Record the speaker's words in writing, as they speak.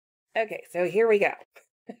Okay, so here we go.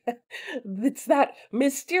 It's that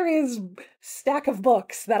mysterious stack of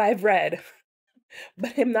books that I've read,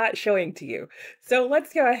 but I'm not showing to you. So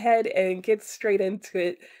let's go ahead and get straight into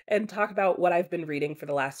it and talk about what I've been reading for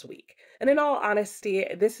the last week. And in all honesty,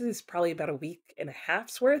 this is probably about a week and a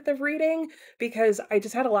half's worth of reading because I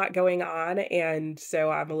just had a lot going on. And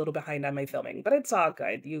so I'm a little behind on my filming, but it's all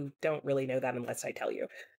good. You don't really know that unless I tell you.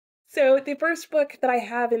 So the first book that I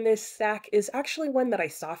have in this stack is actually one that I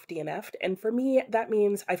soft DNF'd, and for me, that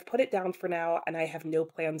means I've put it down for now and I have no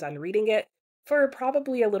plans on reading it for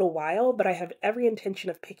probably a little while, but I have every intention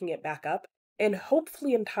of picking it back up, and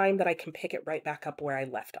hopefully in time that I can pick it right back up where I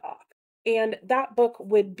left off. And that book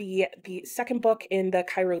would be the second book in the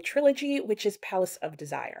Cairo trilogy, which is Palace of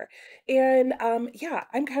Desire. And yeah,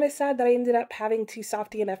 I'm kind of sad that I ended up having to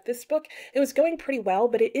soft DNF this book. It was going pretty well,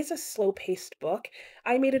 but it is a slow-paced book.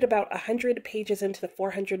 I made it about 100 pages into the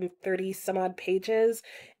 430 some odd pages,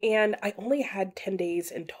 and I only had 10 days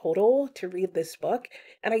in total to read this book.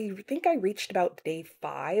 And I think I reached about day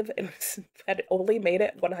 5 and had only made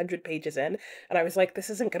it 100 pages in. And I was like, this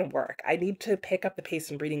isn't going to work. I need to pick up the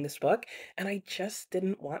pace in reading this book. And I just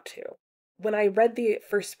didn't want to. When I read the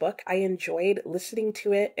first book, I enjoyed listening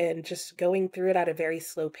to it and just going through it at a very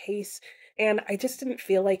slow pace. And I just didn't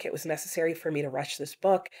feel like it was necessary for me to rush this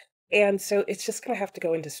book. And so it's just going to have to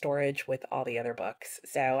go into storage with all the other books.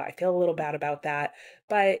 So I feel a little bad about that.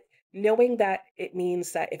 But knowing that it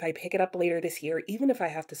means that if I pick it up later this year, even if I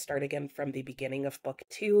have to start again from the beginning of book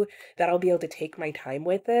 2, that I'll be able to take my time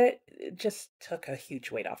with it, it just took a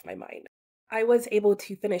huge weight off my mind. I was able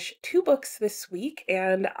to finish 2 books this week,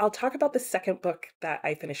 and I'll talk about the second book that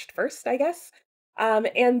I finished first, I guess.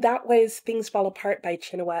 And that was Things Fall Apart by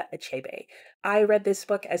Chinua Achebe. I read this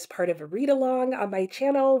book as part of a read along on my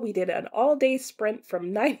channel. We did an all day sprint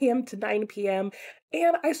from 9 a.m. to 9 p.m.,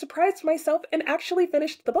 and I surprised myself and actually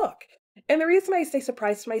finished the book. And the reason I say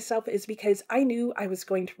surprised myself is because I knew I was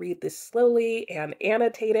going to read this slowly and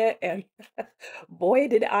annotate it, and boy,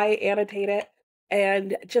 did I annotate it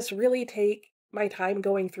and just really take my time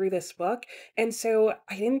going through this book. And so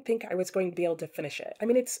I didn't think I was going to be able to finish it. I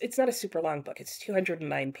mean, it's not a super long book. It's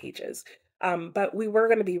 209 pages. But we were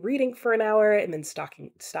going to be reading for an hour and then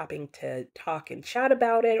stopping to talk and chat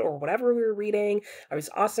about it or whatever we were reading. I was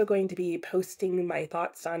also going to be posting my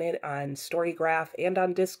thoughts on it on Storygraph and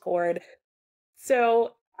on Discord.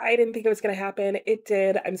 So I didn't think it was going to happen. It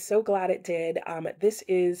did. I'm so glad it did. This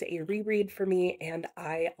is a reread for me, and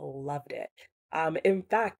I loved it. In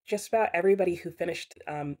fact, just about everybody who finished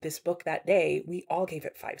this book that day, we all gave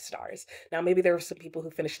it 5 stars. Now, maybe there were some people who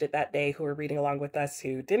finished it that day who were reading along with us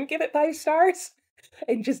who didn't give it 5 stars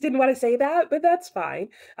and just didn't want to say that, but that's fine.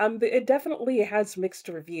 It definitely has mixed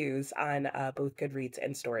reviews on both Goodreads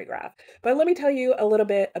and Storygraph. But let me tell you a little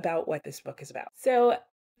bit about what this book is about. So,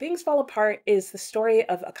 Things Fall Apart is the story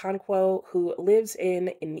of Okonkwo who lives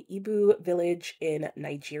in an Ibu village in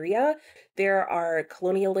Nigeria. There are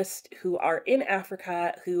colonialists who are in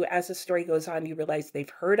Africa who, as the story goes on, you realize they've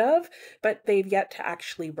heard of, but they've yet to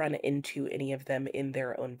actually run into any of them in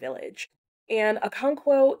their own village. And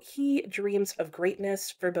Okonkwo, he dreams of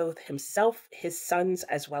greatness for both himself, his sons,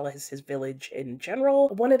 as well as his village in general.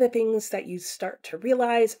 One of the things that you start to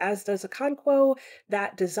realize, as does Okonkwo,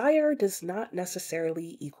 that desire does not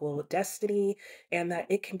necessarily equal destiny, and that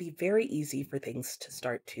it can be very easy for things to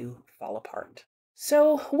start to fall apart.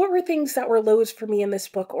 So, what were things that were lows for me in this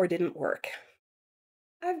book or didn't work?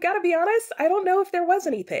 I've got to be honest, I don't know if there was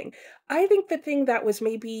anything. I think the thing that was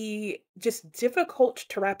maybe just difficult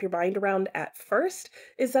to wrap your mind around at first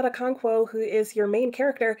is that Okonkwo, who is your main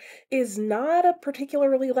character, is not a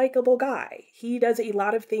particularly likable guy. He does a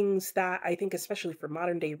lot of things that I think, especially for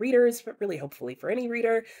modern day readers, but really hopefully for any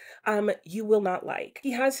reader, you will not like.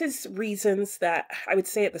 He has his reasons that I would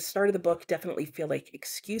say at the start of the book definitely feel like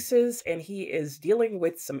excuses, and he is dealing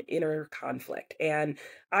with some inner conflict. And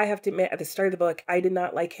I have to admit, at the start of the book, I did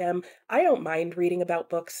not like him. I don't mind reading about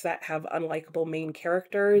books that have unlikable main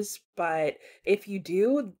characters, but if you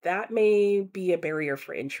do, that may be a barrier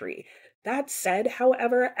for entry. That said,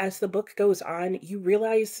 however, as the book goes on, you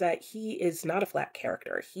realize that he is not a flat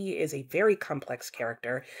character. He is a very complex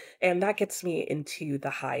character, and that gets me into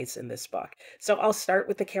the highs in this book. So I'll start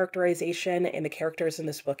with the characterization and the characters in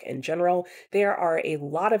this book in general. There are a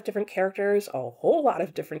lot of different characters, a whole lot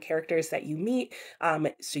of different characters that you meet.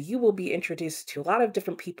 So you will be introduced to a lot of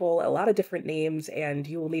different people, a lot of different names, and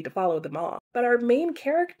you will need to follow them all. But our main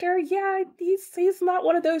character, yeah, he's not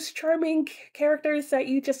one of those charming characters that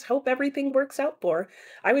you just hope everything works out for.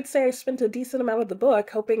 I would say I spent a decent amount of the book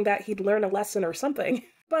hoping that he'd learn a lesson or something.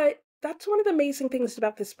 But that's one of the amazing things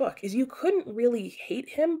about this book is you couldn't really hate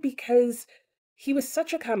him because He was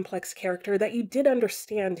such a complex character that you did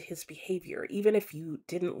understand his behavior, even if you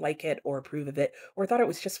didn't like it or approve of it or thought it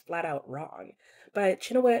was just flat out wrong. But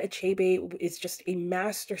Chinua Achebe is just a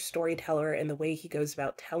master storyteller in the way he goes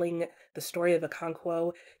about telling the story of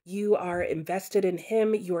Okonkwo. You are invested in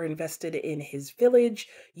him, you are invested in his village,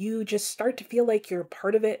 you just start to feel like you're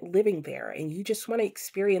part of it living there, and you just want to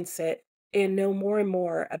experience it and know more and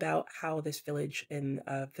more about how this village and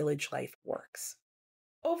village life works.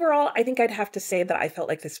 Overall, I think I'd have to say that I felt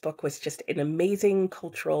like this book was just an amazing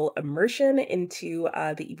cultural immersion into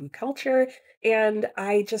the Igbo culture, and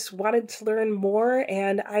I just wanted to learn more,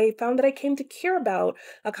 and I found that I came to care about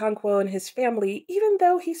Okonkwo and his family, even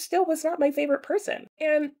though he still was not my favorite person.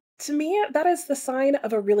 And to me, that is the sign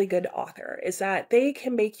of a really good author, is that they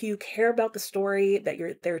can make you care about the story that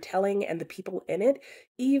they're telling and the people in it,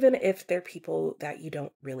 even if they're people that you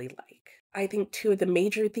don't really like. I think two of the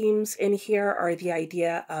major themes in here are the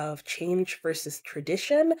idea of change versus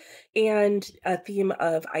tradition and a theme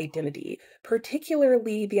of identity,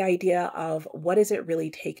 particularly the idea of what does it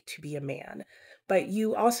really take to be a man. But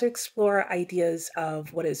you also explore ideas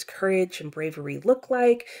of what does courage and bravery look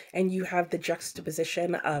like, and you have the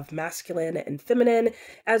juxtaposition of masculine and feminine,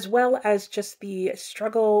 as well as just the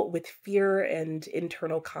struggle with fear and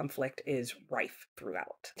internal conflict is rife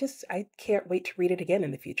throughout. Just, I can't wait to read it again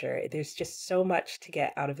in the future. There's just so much to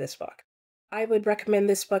get out of this book. I would recommend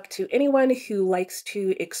this book to anyone who likes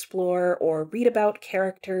to explore or read about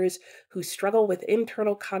characters who struggle with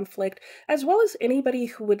internal conflict, as well as anybody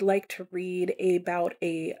who would like to read about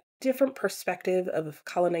a different perspective of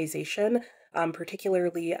colonization,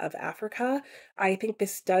 particularly of Africa. I think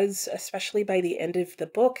this does, especially by the end of the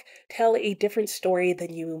book, tell a different story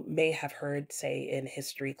than you may have heard, say, in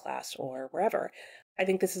history class or wherever. I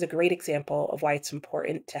think this is a great example of why it's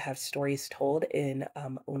important to have stories told in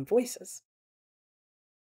own voices.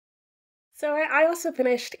 So I also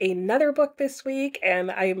finished another book this week, and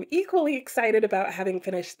I'm equally excited about having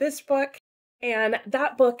finished this book. And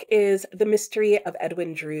that book is The Mystery of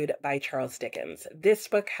Edwin Drood by Charles Dickens. This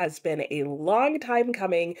book has been a long time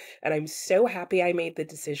coming, and I'm so happy I made the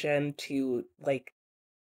decision to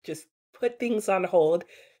just put things on hold,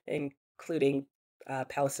 including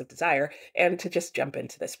Palace of Desire, and to just jump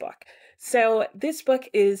into this book. So, this book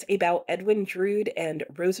is about Edwin Drood and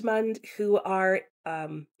Rosamund, who are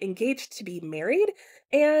engaged to be married.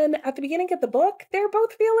 And at the beginning of the book, they're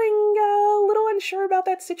both feeling a little unsure about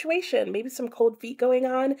that situation, maybe some cold feet going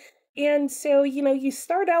on. And so, you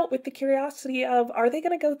start out with the curiosity of are they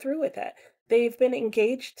going to go through with it? They've been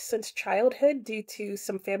engaged since childhood due to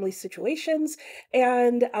some family situations,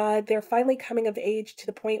 and they're finally coming of age to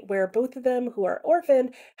the point where both of them, who are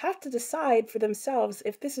orphaned, have to decide for themselves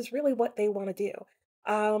if this is really what they want to do.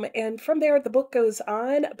 And from there, the book goes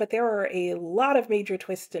on, but there are a lot of major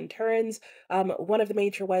twists and turns. One of the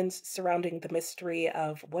major ones surrounding the mystery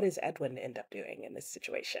of what does Edwin end up doing in this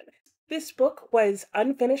situation. This book was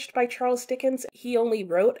unfinished by Charles Dickens. He only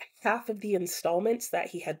wrote half of the installments that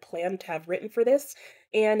he had planned to have written for this.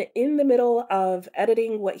 And in the middle of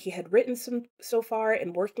editing what he had written so far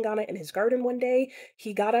and working on it in his garden one day,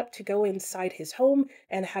 he got up to go inside his home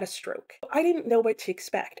and had a stroke. I didn't know what to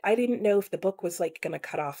expect. I didn't know if the book was going to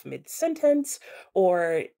cut off mid-sentence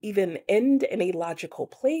or even end in a logical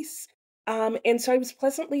place. And so I was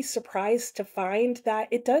pleasantly surprised to find that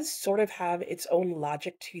it does sort of have its own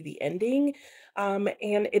logic to the ending,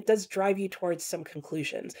 and it does drive you towards some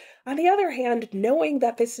conclusions. On the other hand, knowing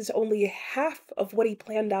that this is only half of what he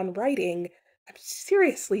planned on writing, I'm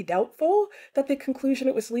seriously doubtful that the conclusion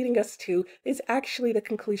it was leading us to is actually the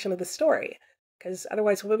conclusion of the story. Because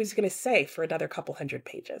otherwise, what was he going to say for another couple hundred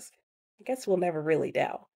pages? I guess we'll never really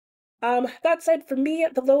know. That said, for me,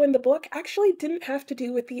 the low in the book actually didn't have to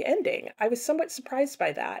do with the ending. I was somewhat surprised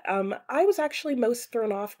by that. I was actually most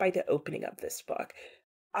thrown off by the opening of this book.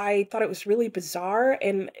 I thought it was really bizarre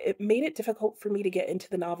and it made it difficult for me to get into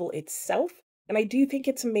the novel itself. And I do think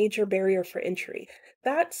it's a major barrier for entry.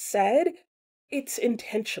 That said, it's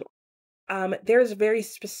intentional. There's a very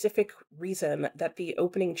specific reason that the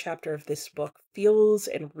opening chapter of this book feels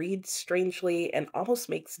and reads strangely and almost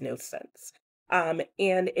makes no sense.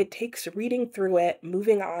 And it takes reading through it,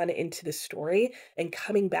 moving on into the story, and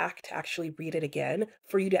coming back to actually read it again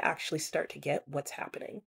for you to actually start to get what's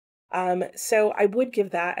happening. So I would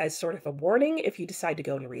give that as sort of a warning if you decide to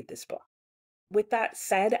go and read this book. With that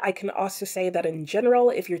said, I can also say that in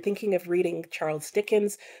general, if you're thinking of reading Charles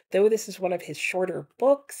Dickens, though this is one of his shorter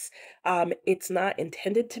books, it's not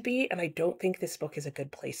intended to be, and I don't think this book is a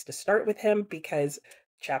good place to start with him because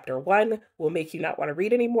chapter one will make you not want to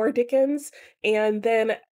read any more Dickens. And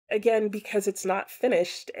then again, because it's not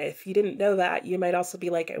finished, if you didn't know that, you might also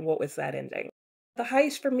be like, and what was that ending? The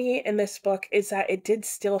highest for me in this book is that it did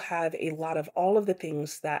still have a lot of all of the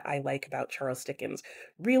things that I like about Charles Dickens.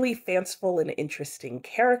 Really fanciful and interesting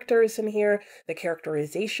characters in here. The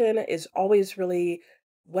characterization is always really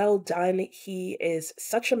well done. He is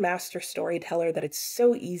such a master storyteller that it's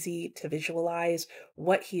so easy to visualize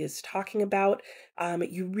what he is talking about.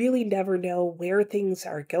 You really never know where things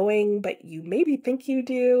are going, but you maybe think you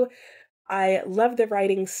do. I love the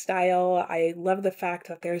writing style. I love the fact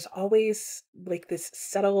that there's always like this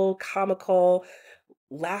subtle comical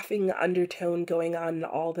laughing undertone going on in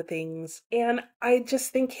all the things. And I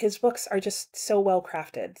just think his books are just so well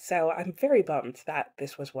crafted. So I'm very bummed that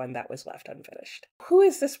this was one that was left unfinished. Who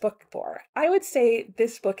is this book for? I would say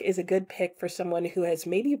this book is a good pick for someone who has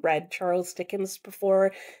maybe read Charles Dickens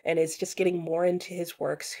before and is just getting more into his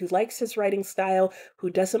works, who likes his writing style, who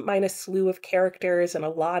doesn't mind a slew of characters and a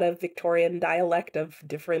lot of Victorian dialect of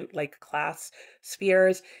different like class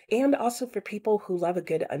spheres, and also for people who love a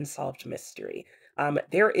good unsolved mystery.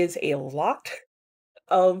 There is a lot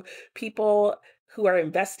of people who are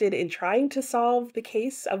invested in trying to solve the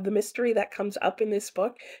case of the mystery that comes up in this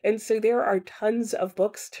book. And so there are tons of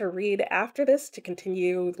books to read after this to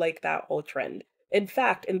continue like that whole trend. In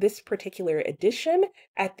fact, in this particular edition,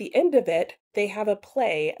 at the end of it, they have a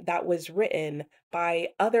play that was written by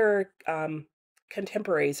other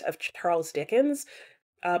contemporaries of Charles Dickens,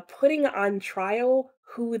 putting on trial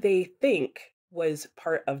who they think was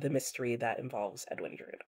part of the mystery that involves Edwin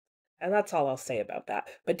Drood. And that's all I'll say about that.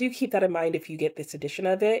 But do keep that in mind if you get this edition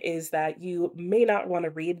of it, is that you may not want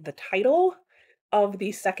to read the title of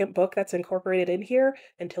the second book that's incorporated in here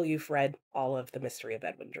until you've read all of the Mystery of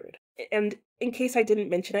Edwin Drood. And in case I didn't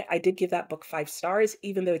mention it, I did give that book 5 stars,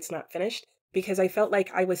 even though it's not finished, because I felt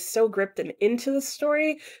like I was so gripped and into the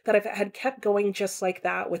story that if it had kept going just like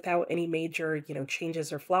that without any major,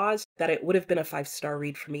 changes or flaws, that it would have been a 5 star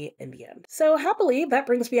read for me in the end. So happily, that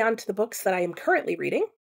brings me on to the books that I am currently reading.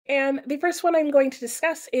 And the first one I'm going to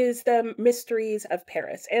discuss is The Mysteries of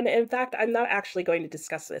Paris. And in fact, I'm not actually going to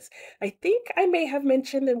discuss this. I think I may have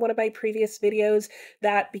mentioned in one of my previous videos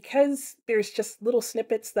that because there's just little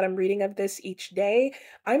snippets that I'm reading of this each day,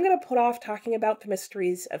 I'm going to put off talking about The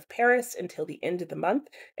Mysteries of Paris until the end of the month.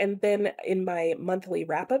 And then in my monthly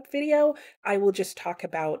wrap-up video, I will just talk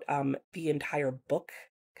about the entire book,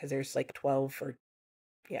 because there's like 12 or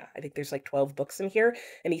yeah, I think there's like 12 books in here,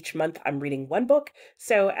 and each month I'm reading one book.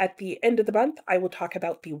 So at the end of the month, I will talk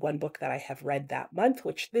about the one book that I have read that month,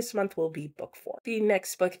 which this month will be book 4. The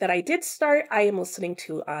next book that I did start, I am listening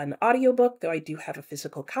to on audiobook, though I do have a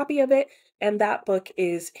physical copy of it, and that book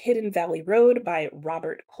is Hidden Valley Road by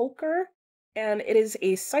Robert Kolker. And it is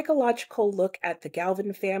a psychological look at the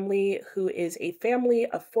Galvin family, who is a family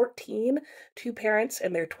of 14, 2 parents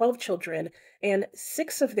and their 12 children, and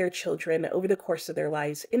 6 of their children over the course of their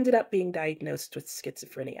lives ended up being diagnosed with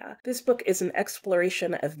schizophrenia. This book is an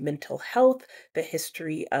exploration of mental health, the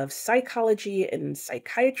history of psychology and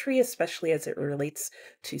psychiatry, especially as it relates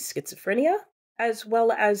to schizophrenia, as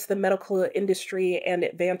well as the medical industry and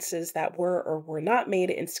advances that were or were not made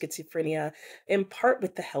in schizophrenia, in part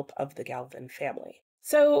with the help of the Galvin family.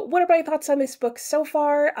 So, what are my thoughts on this book so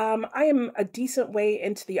far? I am a decent way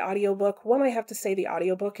into the audiobook. One, I have to say the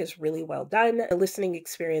audiobook is really well done. The listening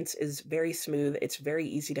experience is very smooth. It's very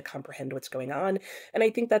easy to comprehend what's going on. And I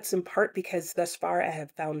think that's in part because thus far I have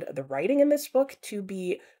found the writing in this book to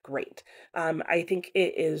be great. I think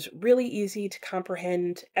it is really easy to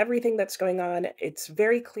comprehend everything that's going on. It's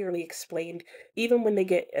very clearly explained, even when they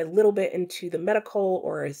get a little bit into the medical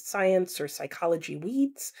or science or psychology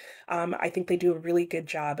weeds. I think they do a really good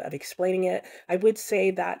job of explaining it. I would say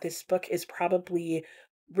that this book is probably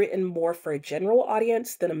written more for a general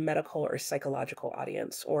audience than a medical or psychological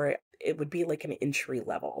audience, or it would be like an entry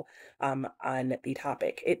level on the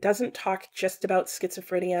topic. It doesn't talk just about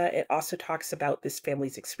schizophrenia. It also talks about this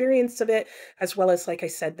family's experience of it, as well as, like I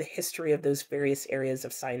said, the history of those various areas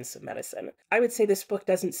of science and medicine. I would say this book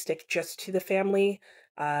doesn't stick just to the family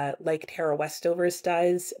like Tara Westover's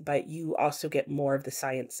does, but you also get more of the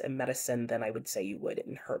science and medicine than I would say you would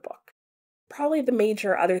in her book. Probably the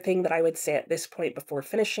major other thing that I would say at this point before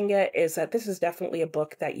finishing it is that this is definitely a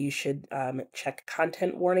book that you should check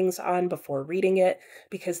content warnings on before reading it,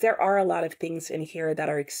 because there are a lot of things in here that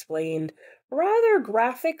are explained rather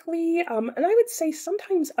graphically, and I would say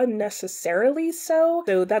sometimes unnecessarily so.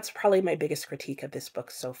 So that's probably my biggest critique of this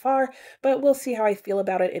book so far, but we'll see how I feel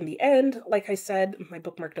about it in the end. Like I said, my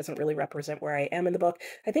bookmark doesn't really represent where I am in the book.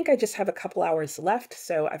 I think I just have a couple hours left,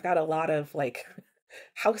 so I've got a lot of like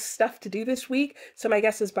house stuff to do this week. So my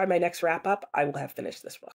guess is by my next wrap up, I will have finished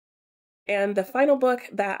this book. And the final book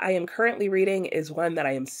that I am currently reading is one that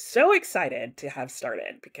I am so excited to have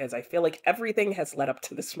started because I feel like everything has led up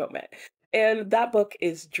to this moment. And that book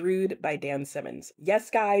is Drood by Dan Simmons. Yes,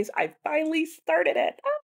 guys, I finally started it.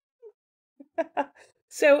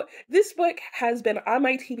 So this book has been on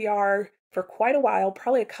my TBR for quite a while,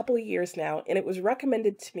 probably a couple of years now, and it was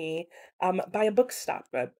recommended to me by a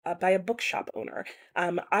by a bookshop owner.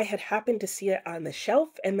 I had happened to see it on the shelf,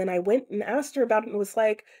 and then I went and asked her about it and was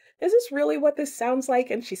like, "Is this really what this sounds like?"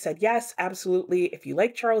 And she said, "Yes, absolutely. If you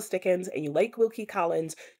like Charles Dickens and you like Wilkie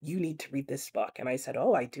Collins, you need to read this book." And I said,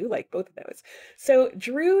 "Oh, I do like both of those." So,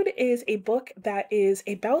 Drood is a book that is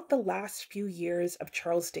about the last few years of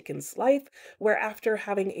Charles Dickens' life, where after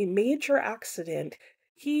having a major accident,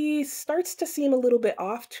 he starts to seem a little bit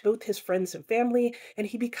off to both his friends and family, and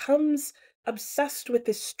he becomes obsessed with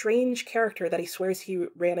this strange character that he swears he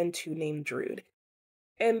ran into named Drood.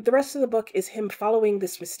 And the rest of the book is him following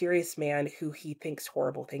this mysterious man who he thinks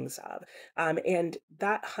horrible things of. And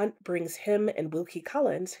that hunt brings him and Wilkie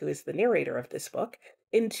Collins, who is the narrator of this book,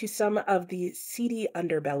 into some of the seedy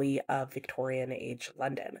underbelly of Victorian age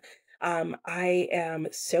London. I am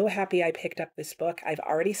so happy I picked up this book. I've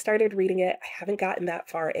already started reading it. I haven't gotten that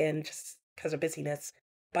far in just because of busyness,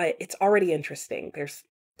 but it's already interesting. There's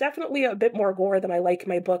definitely a bit more gore than I like in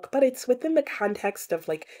my book, but it's within the context of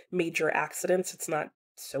like major accidents. It's not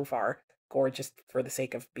so far gore just for the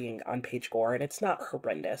sake of being on page gore, and it's not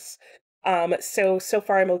horrendous. So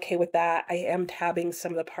far I'm okay with that. I am tabbing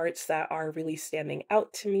some of the parts that are really standing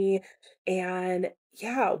out to me. And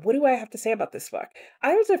yeah, what do I have to say about this book?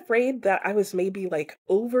 I was afraid that I was maybe like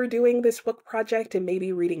overdoing this book project and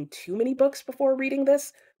maybe reading too many books before reading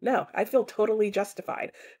this. No, I feel totally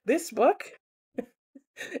justified. This book,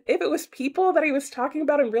 if it was people that he was talking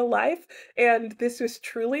about in real life and this was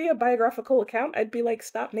truly a biographical account, I'd be like,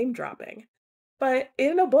 stop name dropping. But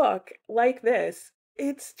in a book like this,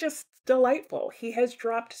 it's just delightful. He has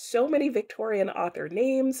dropped so many Victorian author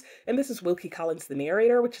names, and this is Wilkie Collins, the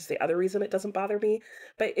narrator, which is the other reason it doesn't bother me.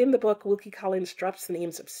 But in the book, Wilkie Collins drops the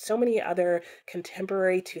names of so many other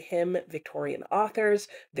contemporary to him Victorian authors,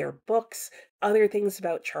 their books, other things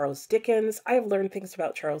about Charles Dickens. I have learned things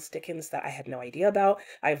about Charles Dickens that I had no idea about.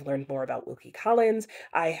 I've learned more about Wilkie Collins.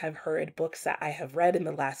 I have heard books that I have read in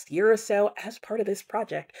the last year or so as part of this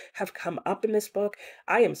project have come up in this book.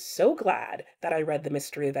 I am so glad that I read The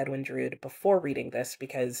Mystery of Edwin Drood before reading this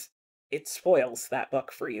because it spoils that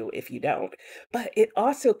book for you if you don't. But it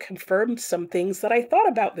also confirmed some things that I thought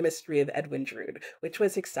about The Mystery of Edwin Drood, which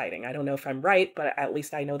was exciting. I don't know if I'm right, but at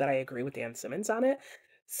least I know that I agree with Dan Simmons on it.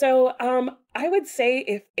 So, I would say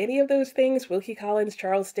if any of those things, Wilkie Collins,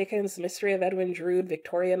 Charles Dickens, Mystery of Edwin Drood,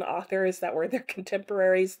 Victorian authors that were their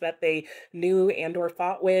contemporaries that they knew and or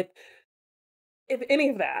fought with, if any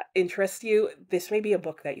of that interests you, this may be a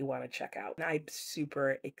book that you want to check out. And I'm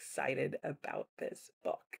super excited about this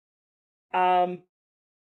book. Um,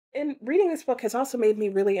 and reading this book has also made me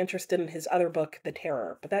really interested in his other book, The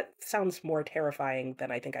Terror, but that sounds more terrifying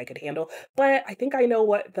than I think I could handle. But I think I know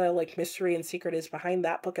what the like mystery and secret is behind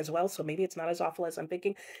that book as well, so maybe it's not as awful as I'm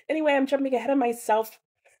thinking. Anyway, I'm jumping ahead of myself.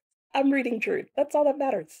 I'm reading Drood. That's all that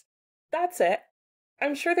matters. That's it.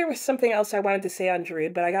 I'm sure there was something else I wanted to say on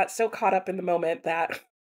Drood, but I got so caught up in the moment that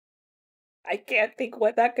I can't think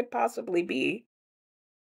what that could possibly be.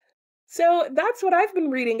 So that's what I've been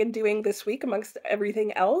reading and doing this week, amongst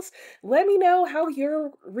everything else. Let me know how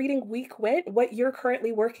your reading week went, what you're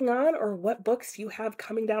currently working on, or what books you have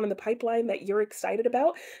coming down in the pipeline that you're excited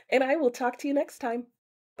about. And I will talk to you next time.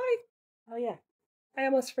 Bye. Oh, yeah. I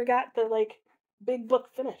almost forgot the like big book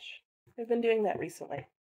finish. I've been doing that recently.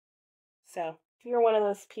 So if you're one of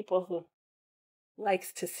those people who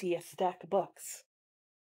likes to see a stack of books,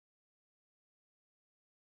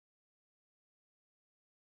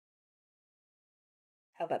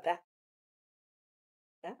 how about that?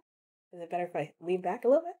 Yeah? Is it better if I lean back a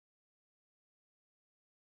little bit?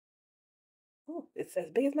 Ooh, it's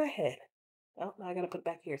as big as my head. Oh, now I gotta put it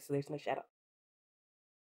back here so there's no shadow.